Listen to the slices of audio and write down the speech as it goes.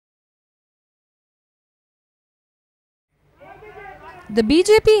The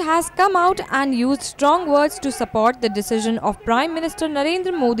BJP has come out and used strong words to support the decision of Prime Minister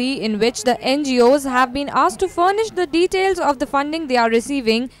Narendra Modi, in which the NGOs have been asked to furnish the details of the funding they are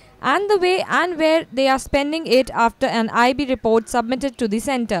receiving and the way and where they are spending it after an IB report submitted to the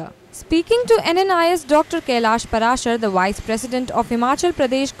centre. Speaking to NNIS, Dr. Kailash Parashar, the Vice President of Himachal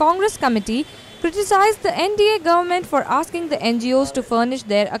Pradesh Congress Committee, criticized the NDA government for asking the NGOs to furnish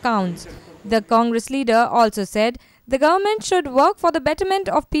their accounts. The Congress leader also said the government should work for the betterment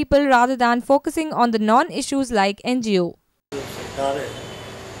of people rather than focusing on the non-issues like NGO.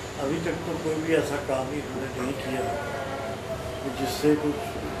 अभी तक तो कोई भी ऐसा काम ही उन्होंने नहीं किया जिससे कुछ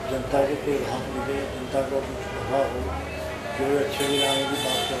जनता को कोई लाभ मिले, जनता का कुछ भला हो, जो अच्छे बनाने की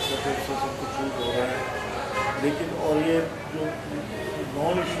बात कर सके, उससे सब कुछ हो रहा है। लेकिन और ये जो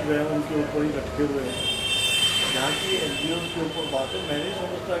नॉन इशू है उनके ऊपर ही लटके हुए हैं। यहाँ की NGO के ऊपर बात है, मैं नहीं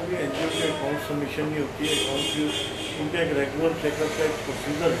समझता कि NGO के अकाउंट सबमिशन नहीं होती है। अकाउंट की उनका एक रेगुलर चेकअप का एक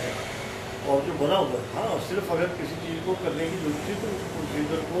प्रोसीजर है और जो बना हुआ है। हाँ, सिर्फ अगर किसी चीज़ को करने की जरूरत थी तो उस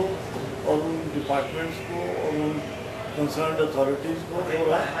प्रोसीजर को और उन डिपार्टमेंट्स को और उन कंसर्न्ड अथॉरिटीज़ को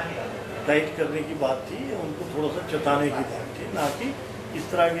थोड़ा टाइट करने की बात थी, उनको थोड़ा सा चेताने की बात थी, ना कि इस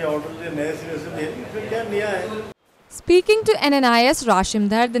तरह के ऑर्डर नए सिरे से दे दी। फिर क्या नया है? Speaking to NNIS,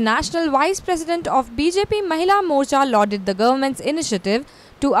 Rashimdhar, the National Vice President of BJP Mahila Morcha, lauded the government's initiative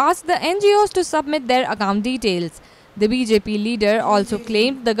to ask the NGOs to submit their account details. The BJP leader also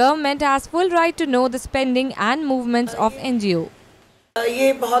claimed the government has full right to know the spending and movements of NGO.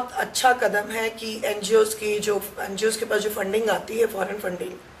 ये बहुत अच्छा कदम है कि NGOs के पास जो funding आती है, foreign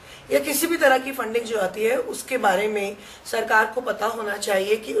funding या किसी भी तरह की फंडिंग जो आती है, उसके बारे में सरकार को पता होना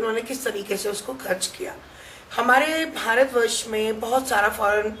चाहिए कि उन्होंने किस तरीके से उसको खर्च किया। हमारे भारतवर्ष में बहुत सारा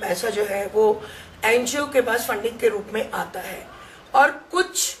फॉरेन पैसा जो है वो NGO के पास फंडिंग के रूप में आता है और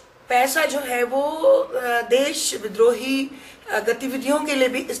कुछ पैसा जो है वो देश विद्रोही गतिविधियों के लिए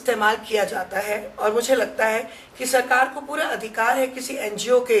भी इस्तेमाल किया जाता है और मुझे लगता है कि सरकार को पूरा अधिकार है किसी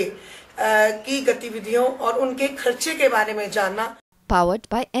NGO की गतिविधियों और उनके खर्चे के बारे में जानना। Powered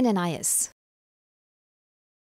by NNIS.